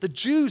the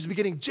Jews would be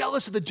getting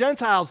jealous of the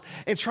Gentiles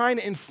and trying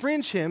to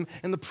infringe him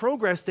in the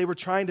progress they were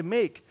trying to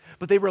make.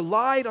 But they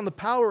relied on the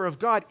power of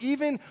God,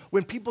 even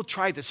when people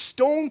tried to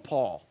stone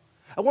Paul.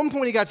 At one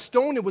point he got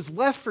stoned and was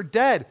left for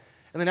dead.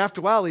 And then after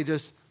a while he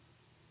just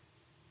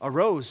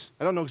arose.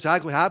 I don't know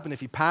exactly what happened, if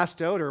he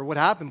passed out or what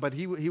happened, but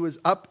he was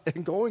up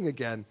and going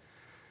again.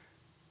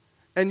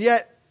 And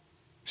yet,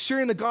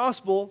 sharing the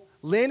gospel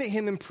landed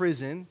him in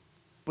prison,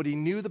 but he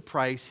knew the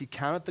price, he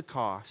counted the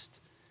cost,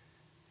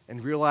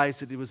 and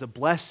realized that it was a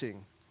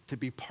blessing to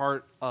be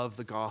part of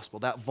the gospel.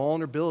 That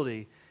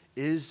vulnerability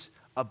is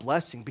a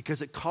blessing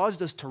because it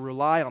caused us to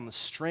rely on the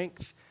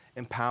strength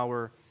and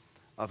power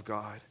of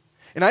God.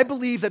 And I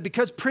believe that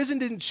because prison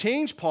didn't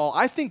change Paul,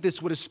 I think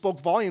this would have spoke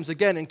volumes.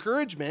 Again,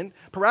 encouragement,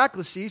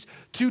 paraklesis,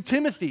 to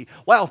Timothy.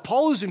 Wow,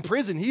 Paul is in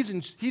prison. He's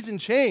in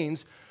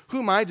chains. Who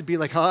am I to be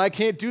like, oh, I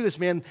can't do this,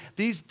 man.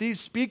 These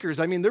speakers,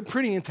 I mean, they're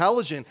pretty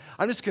intelligent.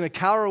 I'm just going to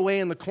cower away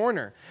in the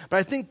corner. But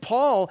I think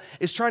Paul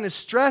is trying to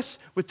stress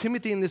with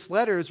Timothy in this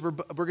letter, as we're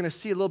going to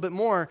see a little bit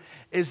more,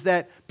 is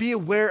that be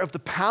aware of the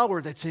power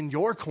that's in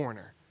your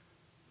corner.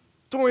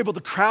 Don't worry about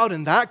the crowd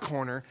in that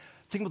corner.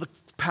 Think about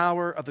the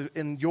power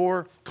in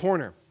your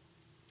corner.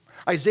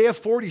 Isaiah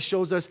 40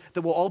 shows us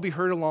that we'll all be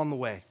hurt along the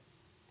way.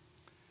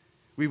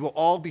 We will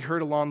all be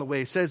hurt along the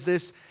way. It says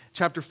this,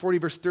 chapter 40,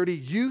 verse 30,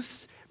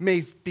 youths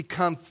may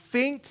become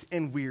faint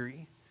and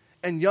weary,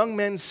 and young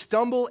men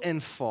stumble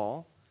and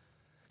fall.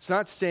 It's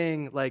not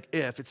saying like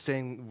if, it's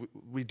saying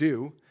we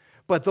do.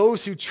 But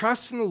those who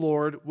trust in the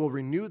Lord will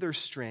renew their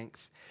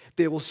strength.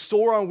 They will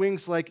soar on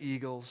wings like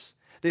eagles.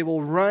 They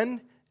will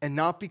run and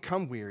not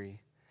become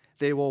weary.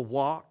 They will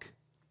walk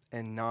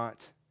and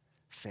not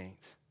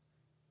faint.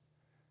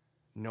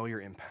 Know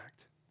your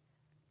impact.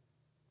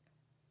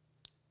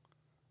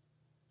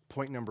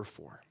 Point number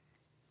 4.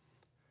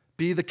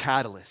 Be the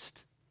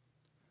catalyst.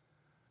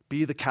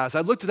 Be the catalyst.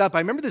 I looked it up. I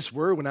remember this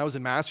word when I was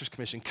in Master's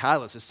Commission,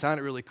 catalyst. It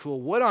sounded really cool.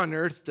 What on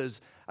earth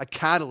does a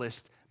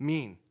catalyst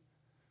mean?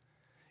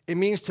 It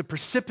means to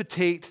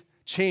precipitate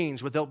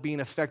change without being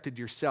affected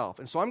yourself.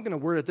 And so I'm going to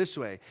word it this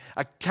way.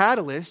 A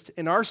catalyst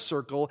in our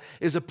circle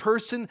is a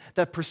person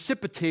that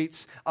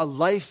precipitates a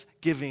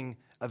life-giving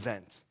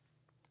event.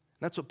 And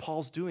that's what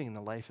Paul's doing in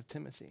the life of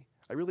Timothy.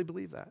 I really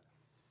believe that.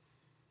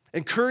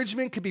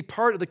 Encouragement could be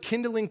part of the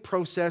kindling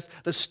process,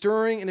 the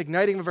stirring and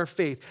igniting of our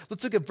faith.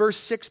 Let's look at verse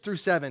 6 through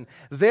 7.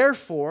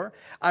 Therefore,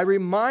 I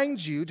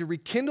remind you to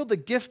rekindle the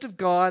gift of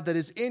God that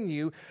is in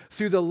you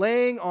through the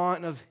laying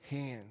on of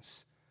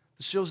hands.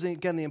 This shows,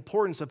 again, the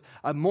importance of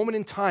a moment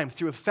in time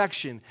through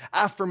affection,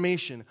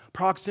 affirmation,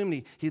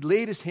 proximity. He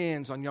laid his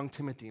hands on young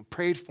Timothy and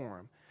prayed for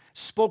him.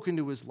 spoke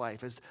into his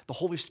life as the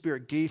Holy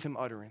Spirit gave him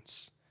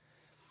utterance.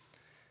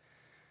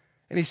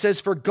 And he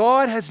says, "For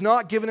God has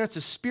not given us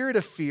a spirit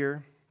of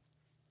fear,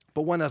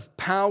 but one of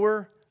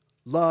power,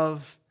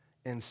 love,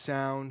 and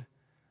sound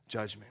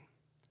judgment."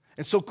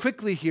 And so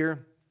quickly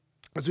here,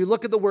 as we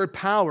look at the word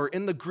power,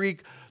 in the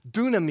Greek,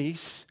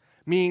 dunamis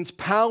means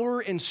power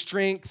and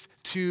strength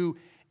to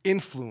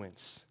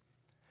influence.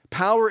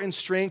 Power and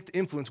strength to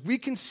influence. We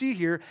can see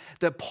here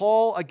that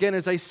Paul, again,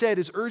 as I said,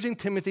 is urging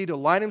Timothy to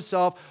align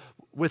himself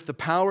with the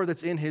power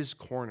that's in his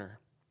corner.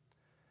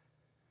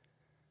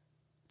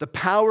 The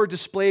power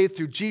displayed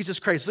through Jesus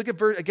Christ. Look at,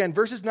 again,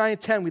 verses 9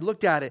 and 10. We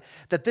looked at it,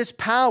 that this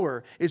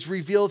power is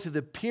revealed through the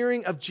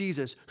appearing of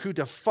Jesus, who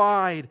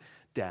defied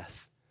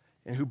death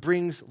and who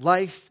brings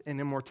life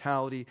and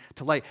immortality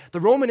to light. The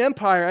Roman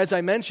Empire, as I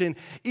mentioned,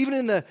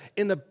 even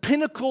in the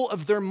pinnacle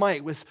of their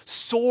might with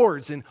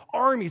swords and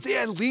armies, they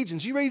had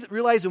legions. You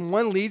realize in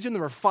one legion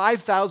there were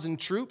 5,000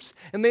 troops,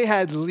 and they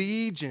had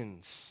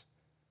legions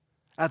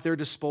at their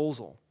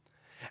disposal.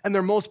 And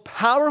their most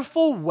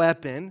powerful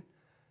weapon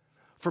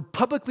for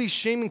publicly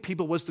shaming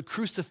people was the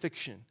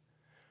crucifixion.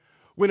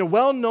 When a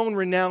well-known,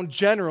 renowned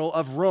general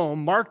of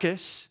Rome,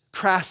 Marcus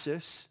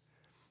Crassus,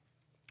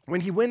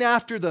 when he went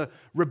after the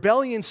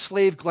rebellion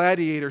slave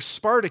gladiator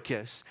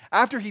Spartacus,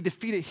 after he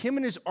defeated him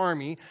and his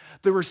army,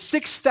 there were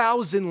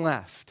 6,000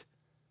 left.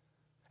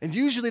 And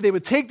usually they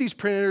would take these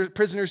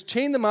prisoners,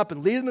 chain them up,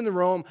 and lead them into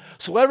Rome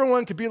so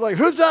everyone could be like,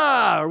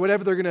 huzzah, or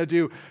whatever they're going to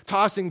do,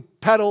 tossing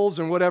petals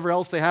and whatever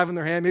else they have in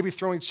their hand, maybe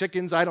throwing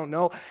chickens, I don't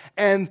know.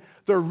 And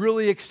they're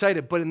really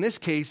excited. But in this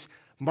case,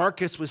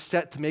 Marcus was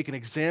set to make an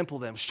example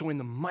of them, showing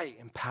the might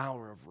and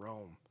power of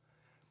Rome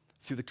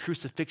through the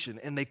crucifixion.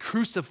 And they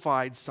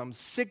crucified some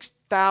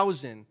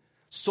 6,000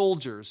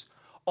 soldiers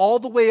all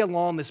the way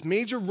along this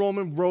major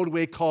Roman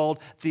roadway called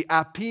the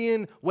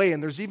Appian Way.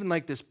 And there's even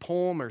like this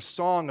poem or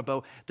song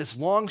about this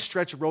long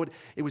stretch of road.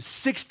 It was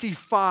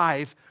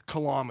 65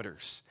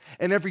 kilometers.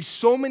 And every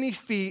so many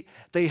feet,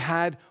 they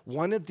had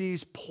one of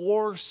these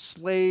poor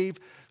slave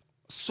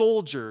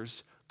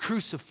soldiers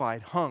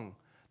crucified, hung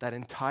that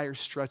entire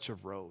stretch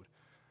of road,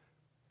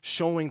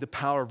 showing the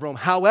power of Rome.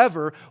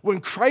 However,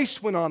 when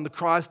Christ went on the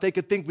cross, they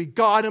could think, we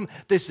got him,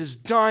 this is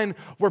done,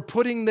 we're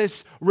putting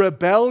this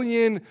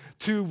rebellion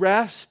to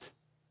rest.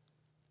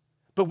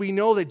 But we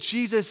know that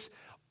Jesus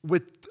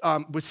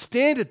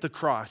withstanded the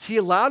cross. He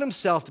allowed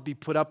himself to be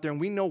put up there, and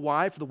we know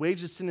why. For the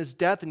wages of sin is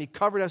death, and he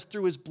covered us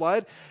through his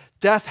blood.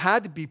 Death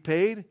had to be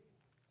paid.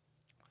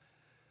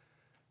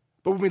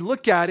 But when we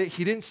look at it,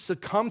 he didn't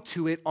succumb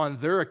to it on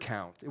their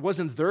account. It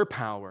wasn't their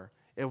power.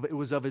 It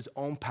was of his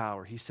own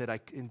power. He said,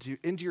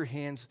 into your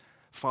hands,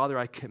 Father,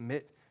 I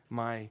commit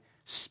my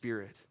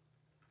spirit.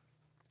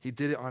 He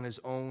did it on his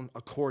own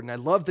accord. And I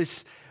love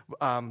this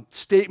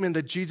statement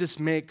that Jesus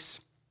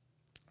makes.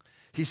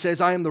 He says,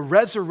 I am the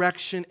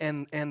resurrection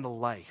and the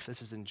life.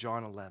 This is in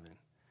John 11.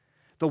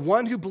 The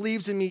one who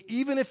believes in me,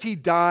 even if he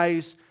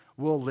dies,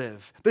 will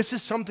live. This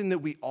is something that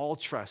we all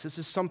trust. This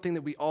is something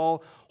that we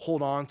all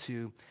hold on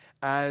to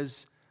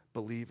as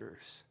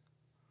believers.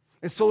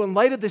 And so in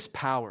light of this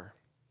power,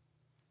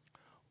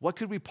 what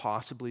could we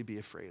possibly be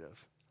afraid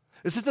of?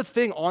 This is the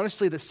thing,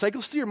 honestly, that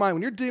cycles through your mind.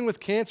 When you're dealing with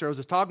cancer, I was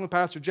just talking with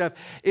Pastor Jeff,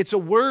 it's a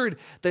word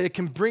that it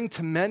can bring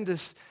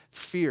tremendous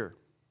fear.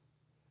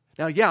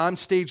 Now, yeah, I'm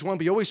stage 1,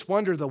 but you always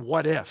wonder the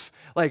what if.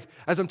 Like,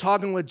 as I'm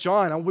talking with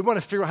John, we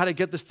want to figure out how to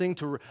get this thing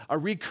to a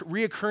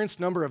reoccurrence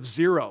number of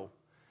 0.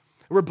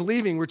 We're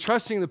believing, we're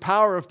trusting the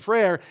power of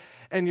prayer,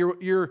 and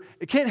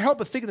it can't help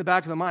but think in the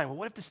back of the mind, well,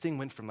 what if this thing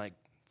went from like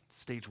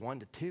stage 1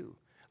 to 2?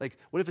 Like,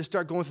 what if it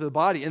started going through the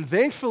body? And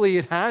thankfully,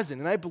 it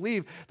hasn't. And I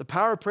believe the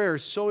power of prayer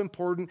is so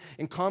important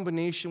in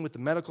combination with the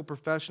medical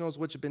professionals,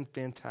 which have been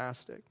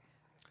fantastic.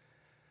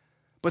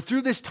 But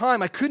through this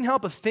time, I couldn't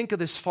help but think of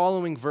this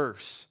following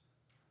verse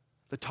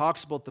that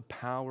talks about the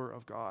power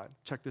of God.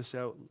 Check this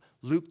out.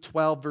 Luke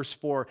 12, verse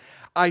 4.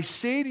 I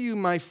say to you,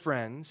 my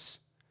friends,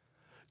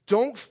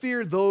 don't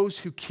fear those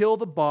who kill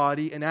the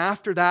body and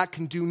after that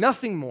can do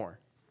nothing more.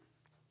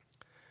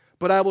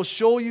 But I will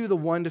show you the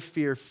one to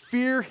fear.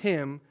 Fear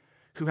him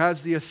who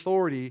has the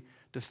authority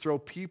to throw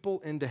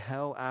people into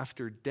hell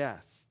after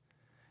death.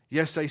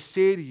 Yes, I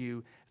say to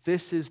you,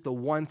 this is the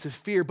one to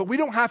fear. But we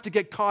don't have to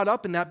get caught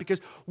up in that because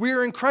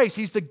we're in Christ.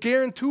 He's the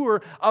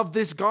guarantor of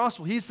this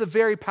gospel. He's the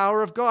very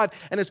power of God.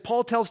 And as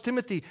Paul tells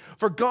Timothy,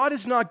 for God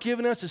has not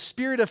given us a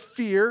spirit of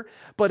fear,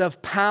 but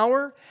of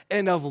power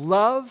and of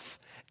love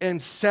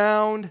and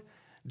sound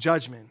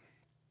judgment.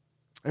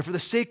 And for the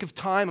sake of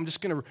time, I'm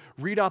just going to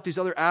read out these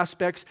other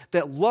aspects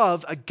that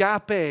love,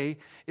 agape,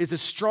 is a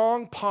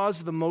strong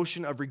positive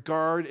emotion of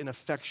regard and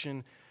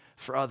affection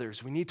for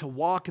others. We need to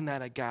walk in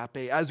that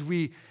agape as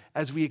we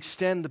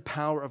extend the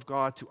power of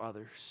God to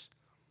others.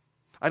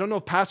 I don't know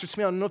if Pastor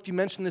Smith, I don't know if you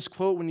mentioned this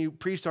quote when you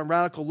preached on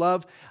radical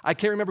love. I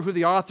can't remember who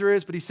the author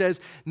is, but he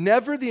says,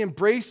 never the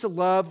embrace of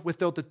love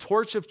without the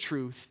torch of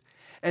truth,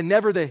 and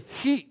never the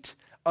heat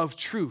of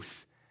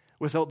truth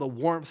without the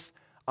warmth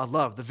of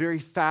love. The very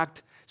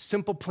fact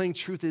simple, plain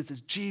truth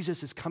is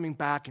Jesus is coming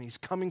back, and he's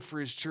coming for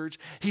his church.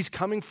 He's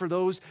coming for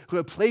those who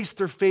have placed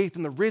their faith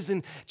in the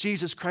risen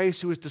Jesus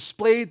Christ, who has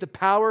displayed the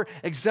power,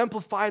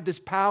 exemplified this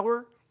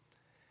power,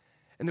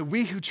 and that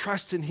we who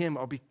trust in him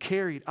will be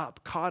carried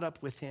up, caught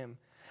up with him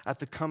at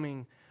the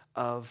coming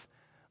of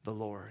the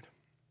Lord.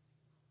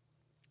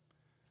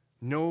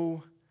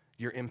 Know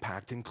your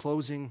impact. In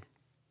closing,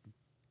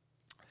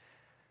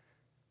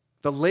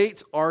 the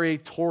late R.A.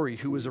 Torrey,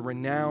 who was a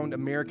renowned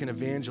American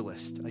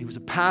evangelist, he was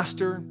a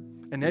pastor,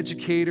 an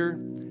educator.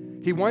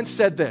 He once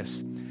said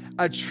this: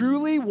 "A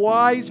truly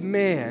wise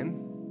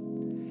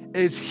man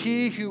is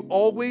he who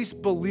always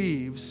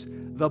believes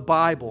the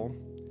Bible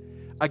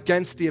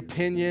against the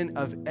opinion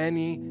of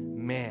any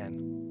man."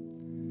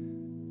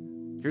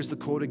 Here's the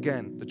quote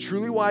again. "The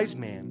truly wise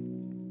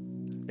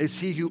man is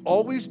he who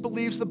always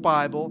believes the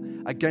Bible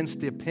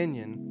against the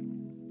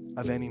opinion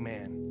of any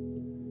man."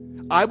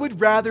 I would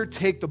rather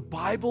take the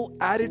Bible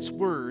at its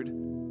word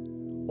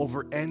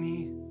over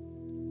any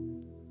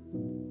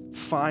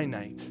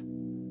finite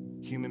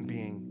human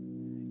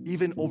being,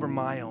 even over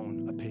my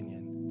own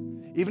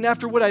opinion. Even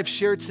after what I've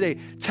shared today,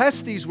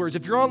 test these words.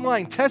 If you're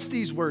online, test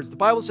these words. The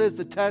Bible says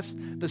to test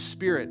the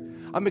Spirit.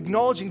 I'm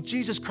acknowledging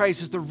Jesus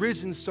Christ as the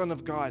risen Son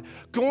of God.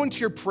 Go into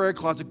your prayer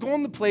closet. Go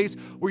in the place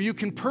where you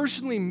can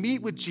personally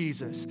meet with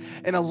Jesus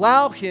and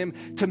allow him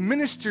to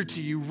minister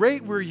to you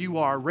right where you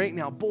are right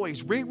now.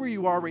 Boys, right where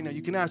you are right now,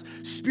 you can ask,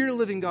 Spirit of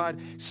living God,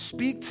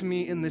 speak to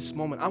me in this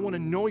moment. I want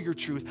to know your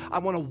truth. I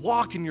want to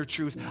walk in your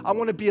truth. I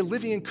want to be a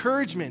living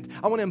encouragement.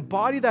 I want to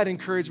embody that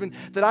encouragement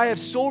that I have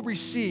so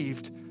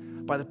received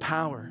by the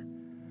power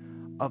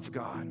of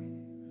God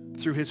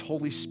through his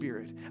Holy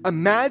Spirit.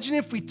 Imagine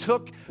if we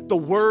took the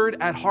word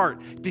at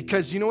heart,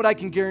 because you know what I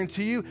can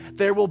guarantee you?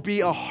 There will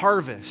be a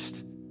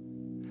harvest.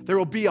 There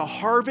will be a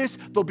harvest.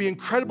 There'll be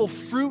incredible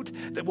fruit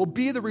that will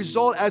be the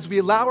result as we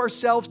allow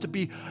ourselves to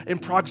be in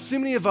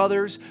proximity of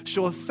others,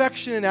 show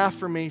affection and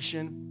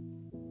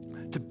affirmation,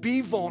 to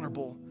be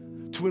vulnerable,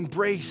 to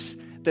embrace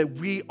that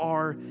we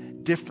are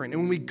different.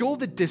 And when we go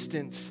the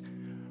distance,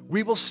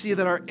 we will see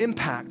that our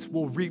impact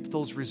will reap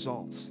those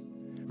results.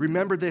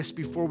 Remember this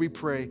before we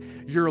pray.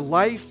 Your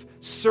life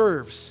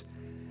serves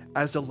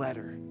as a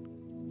letter.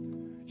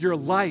 Your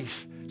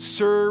life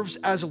serves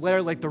as a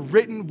letter, like the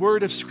written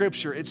word of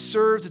Scripture. It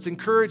serves, it's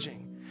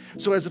encouraging.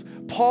 So as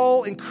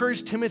Paul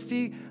encouraged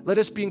Timothy, let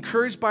us be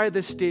encouraged by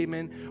this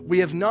statement. We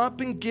have not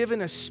been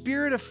given a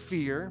spirit of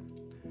fear,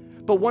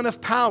 but one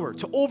of power,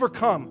 to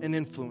overcome an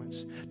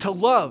influence, to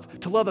love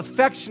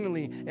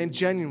affectionately and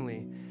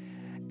genuinely,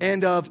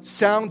 and of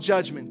sound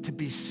judgment, to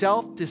be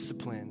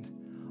self-disciplined,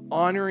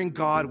 honoring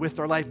God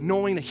with our life,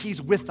 knowing that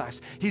he's with us.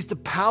 He's the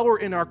power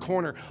in our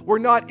corner. We're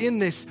not in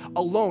this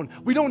alone.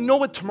 We don't know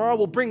what tomorrow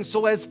will bring.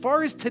 So as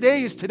far as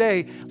today is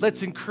today,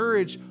 let's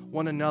encourage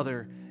one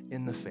another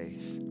in the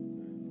faith.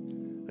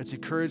 Let's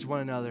encourage one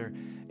another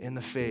in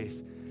the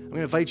faith. I'm going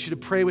to invite you to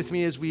pray with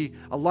me as we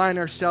align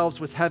ourselves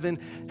with heaven.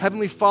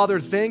 Heavenly Father,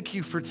 thank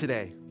you for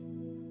today.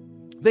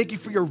 Thank you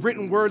for your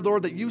written word,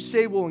 Lord, that you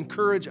say will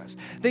encourage us.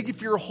 Thank you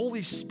for your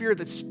Holy Spirit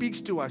that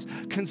speaks to us,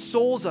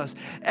 consoles us,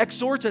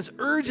 exhorts us,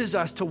 urges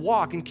us to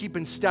walk and keep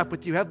in step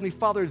with you. Heavenly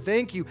Father,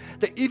 thank you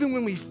that even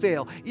when we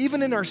fail,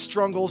 even in our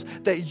struggles,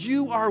 that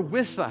you are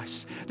with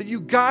us, that you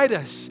guide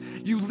us,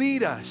 you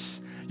lead us,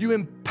 you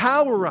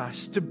empower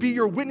us to be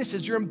your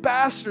witnesses, your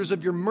ambassadors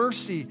of your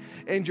mercy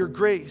and your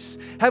grace.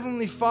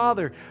 Heavenly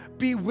Father,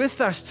 be with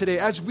us today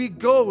as we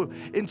go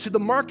into the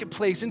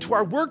marketplace, into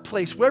our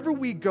workplace, wherever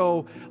we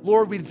go.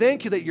 Lord, we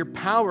thank you that your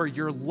power,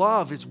 your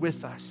love is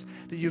with us,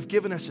 that you've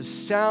given us a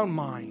sound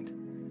mind.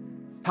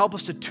 Help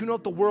us to tune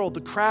out the world,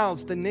 the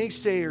crowds, the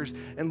naysayers,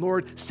 and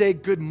Lord, say,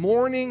 good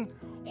morning,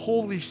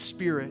 Holy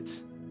Spirit.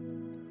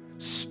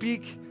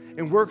 Speak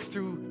and work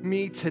through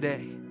me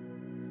today.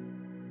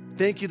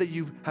 Thank you that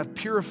you have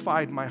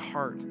purified my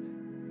heart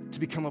to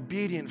become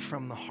obedient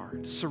from the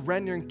heart,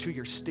 surrendering to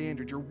your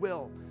standard, your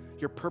will,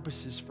 your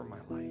purposes for my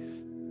life.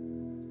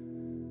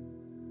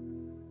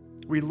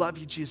 We love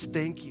you, Jesus.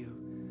 Thank you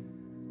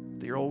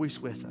that you're always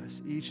with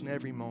us each and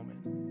every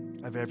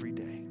moment of every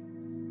day.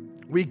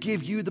 We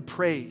give you the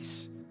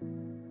praise.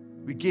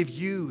 We give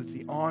you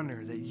the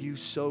honor that you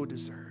so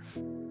deserve.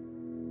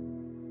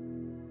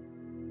 In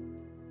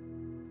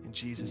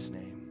Jesus'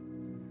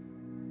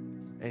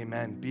 name,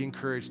 amen. Be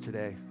encouraged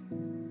today.